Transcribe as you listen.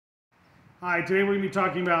Hi, today we're going to be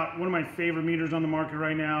talking about one of my favorite meters on the market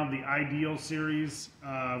right now, the Ideal series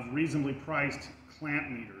of reasonably priced clamp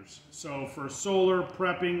meters. So for solar,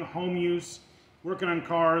 prepping, home use, working on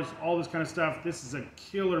cars, all this kind of stuff, this is a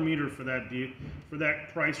killer meter for that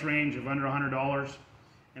price range of under $100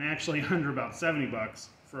 and actually under about 70 bucks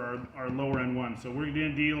for our lower end one. So we're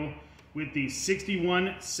going to deal with the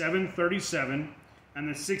 61737 and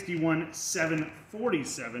the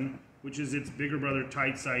 61747, which is its bigger brother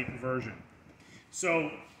tight sight version.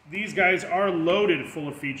 So these guys are loaded full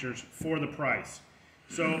of features for the price.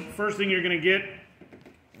 So first thing you're going to get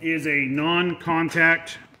is a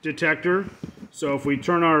non-contact detector. So if we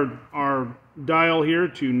turn our dial here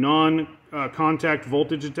to non-contact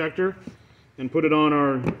voltage detector and put it on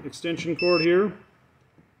our extension cord here,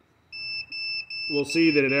 we'll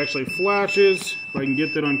see that it actually flashes. If I can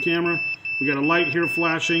get that on camera. We got a light here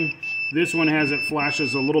flashing. This one has it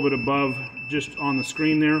flashes a little bit above just on the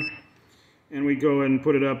screen there. And we go ahead and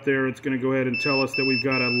put it up there. It's going to go ahead and tell us that we've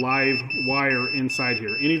got a live wire inside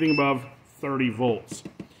here. Anything above 30 volts.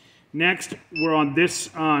 Next, we're on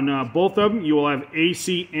both of them. You will have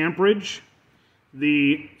AC amperage.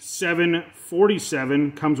 The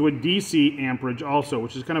 747 comes with DC amperage also,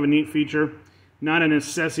 which is kind of a neat feature. Not a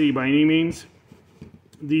necessity by any means.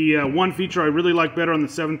 The one feature I really like better on the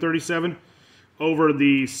 737 over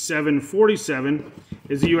the 747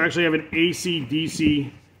 is that you actually have an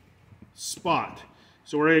AC-DC spot.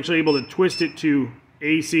 So we're actually able to twist it to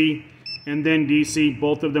AC and then DC.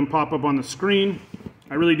 Both of them pop up on the screen.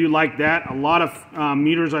 I really do like that. A lot of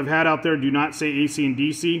meters I've had out there do not say AC and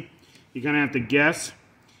DC. You kind of have to guess.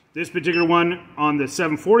 This particular one on the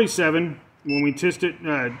 747, when we twist it,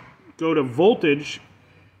 go to voltage,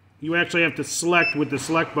 you actually have to select with the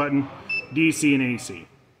select button DC and AC.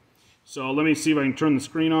 So let me see if I can turn the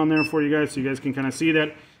screen on there for you guys so you guys can kind of see that.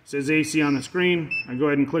 It says AC on the screen. I go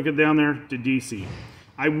ahead and click it down there to DC.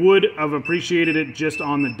 I would have appreciated it just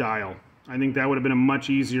on the dial. I think that would have been a much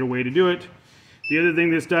easier way to do it. The other thing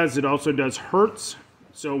this does, it also does hertz.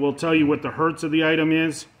 So we'll tell you what the hertz of the item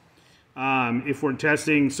is. If we're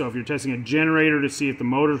testing, so if you're testing a generator to see if the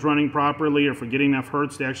motor's running properly or if we're getting enough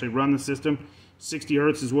hertz to actually run the system, 60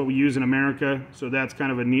 hertz is what we use in America. So that's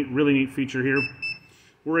kind of a really neat feature here.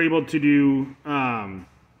 We're able to do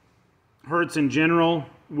hertz in general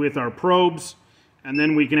with our probes, and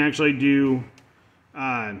then we can actually do,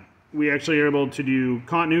 we actually are able to do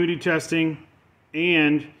continuity testing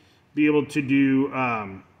and be able to do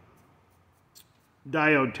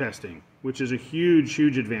diode testing, which is a huge,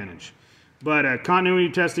 huge advantage. But continuity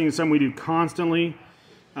testing is something we do constantly.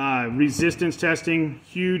 Resistance testing,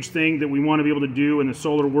 huge thing that we want to be able to do in the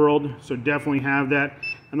solar world, so definitely have that.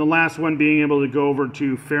 And the last one being able to go over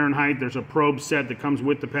to Fahrenheit. There's a probe set that comes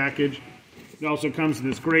with the package. It also comes in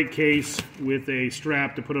this great case with a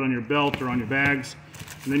strap to put it on your belt or on your bags.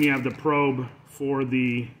 And then you have the probe for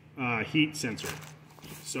the heat sensor.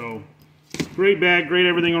 So great bag, great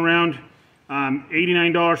everything around.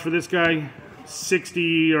 $89 for this guy,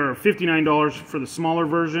 $60 or $59 for the smaller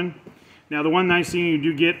version. Now the one nice thing you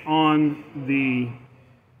do get on the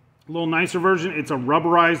little nicer version, it's a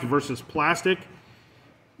rubberized versus plastic.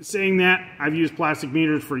 Saying that, I've used plastic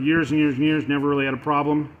meters for years and years and years, never really had a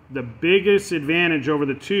problem. The biggest advantage over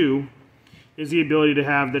the two is the ability to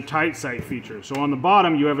have the tight sight feature. So on the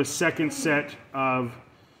bottom you have a second set of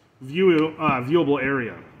viewable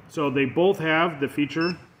area. So they both have the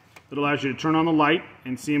feature that allows you to turn on the light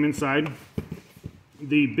and see them inside.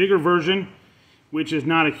 The bigger version, which is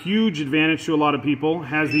not a huge advantage to a lot of people,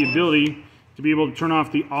 has the ability to be able to turn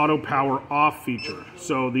off the auto power off feature.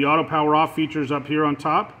 So the auto power off feature is up here on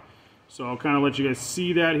top. So I'll kind of let you guys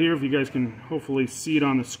see that here, if you guys can hopefully see it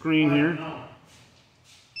on the screen here.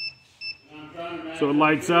 So it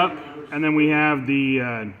lights up, and then we have the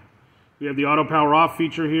auto power off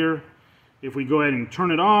feature here. If we go ahead and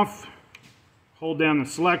turn it off, hold down the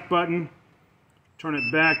select button, turn it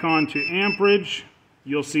back on to amperage,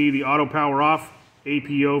 you'll see the auto power off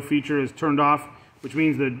APO feature is turned off, which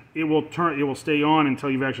means that it will stay on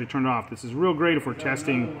until you've actually turned it off. This is real great if we're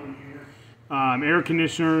testing air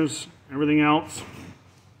conditioners, everything else.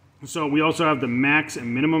 So we also have the max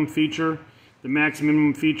and minimum feature. The max and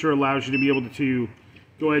minimum feature allows you to be able to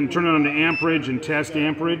go ahead and turn it on to amperage and test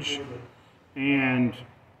amperage, and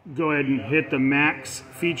go ahead and hit the max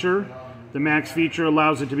feature. The max feature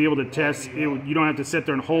allows it to be able to test. You don't have to sit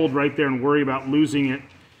there and hold right there and worry about losing it.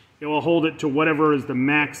 It will hold it to whatever is the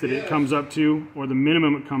max that it comes up to, or the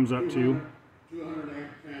minimum it comes up to.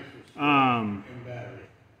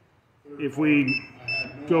 If we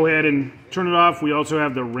go ahead and turn it off, we also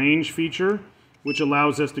have the range feature, which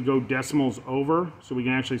allows us to go decimals over. So we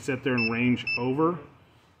can actually sit there and range over.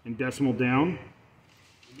 and decimal down.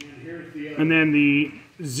 And then the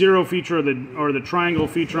 0 feature or the triangle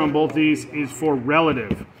feature on both these is for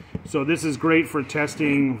relative. So this is great for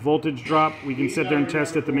testing voltage drop. We can sit there and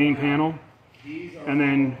test at the main panel and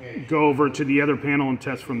then go over to the other panel and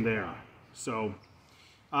test from there. So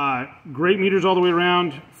great meters all the way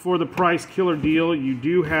around. For the price, killer deal. You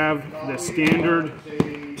do have the standard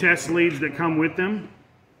test leads that come with them,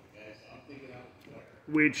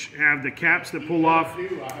 which have the caps that pull off.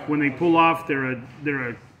 When they pull off, they're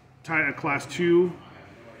a class 2.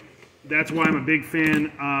 That's why I'm a big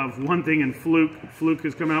fan of One Thing and Fluke. Fluke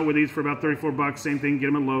has come out with these for about 34 bucks. Same thing, get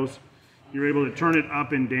them at Lowe's. You're able to turn it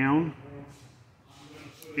up and down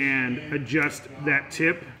and adjust that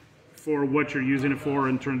tip for what you're using it for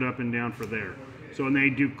and turn it up and down for there. So when they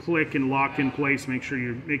do click and lock in place, make sure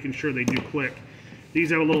you're making sure they do click. These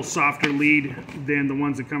have a little softer lead than the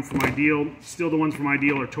ones that come from Ideal. Still, the ones from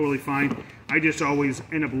Ideal are totally fine. I just always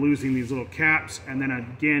end up losing these little caps. And then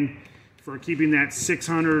again, for keeping that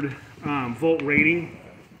 600 volt rating,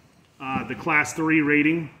 the class 3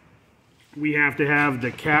 rating, we have to have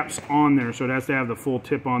the caps on there. So it has to have the full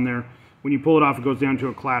tip on there. When you pull it off, it goes down to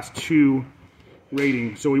a class 2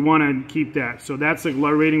 rating. So we want to keep that. So that's the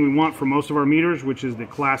rating we want for most of our meters, which is the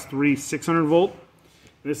class 3 600 volt.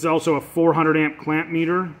 This is also a 400 amp clamp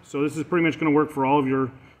meter. So this is pretty much going to work for all of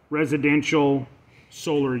your residential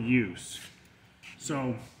solar use.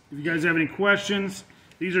 So if you guys have any questions,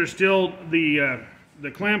 these are still the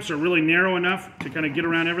clamps are really narrow enough to kind of get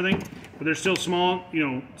around everything, but they're still small, you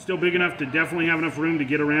know, still big enough to definitely have enough room to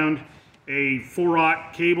get around a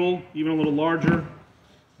 4/0 cable, even a little larger,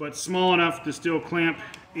 but small enough to still clamp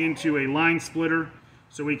into a line splitter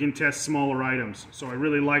so we can test smaller items. So I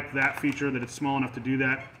really like that feature, that it's small enough to do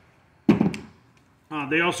that.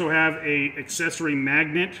 They also have a accessory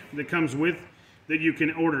magnet that comes with that you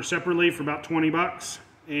can order separately for about 20 bucks.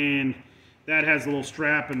 And that has a little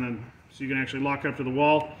strap and then so you can actually lock up to the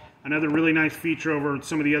wall. Another really nice feature over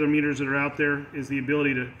some of the other meters that are out there is the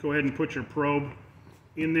ability to go ahead and put your probe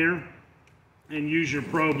in there and use your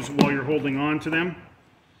probes while you're holding on to them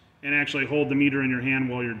and actually hold the meter in your hand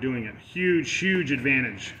while you're doing it. Huge, huge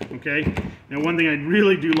advantage, okay? Now one thing I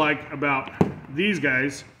really do like about these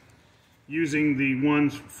guys, using the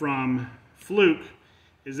ones from Fluke,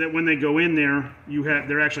 is that when they go in there,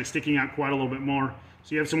 they're actually sticking out quite a little bit more.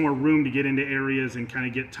 So you have some more room to get into areas and kind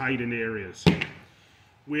of get tight into areas.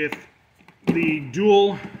 With the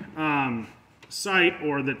dual sight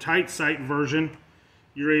or the tight sight version,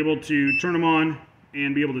 you're able to turn them on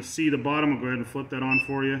and be able to see the bottom. I'll go ahead and flip that on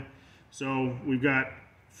for you. So we've got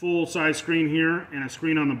full size screen here and a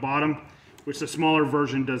screen on the bottom, which the smaller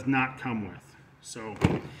version does not come with. So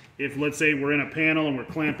if, let's say, we're in a panel and we're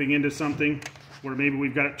clamping into something where maybe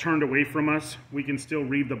we've got it turned away from us, we can still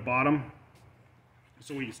read the bottom.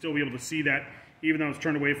 So we can still be able to see that even though it's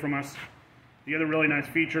turned away from us. The other really nice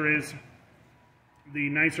feature is the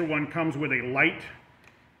nicer one comes with a light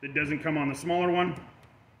that doesn't come on the smaller one.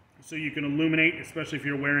 So you can illuminate, especially if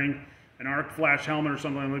you're wearing an arc flash helmet or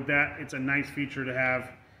something like that. It's a nice feature to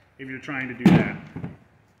have if you're trying to do that.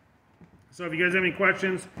 So if you guys have any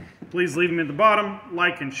questions, please leave them at the bottom,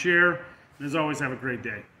 like and share. And as always, have a great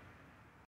day.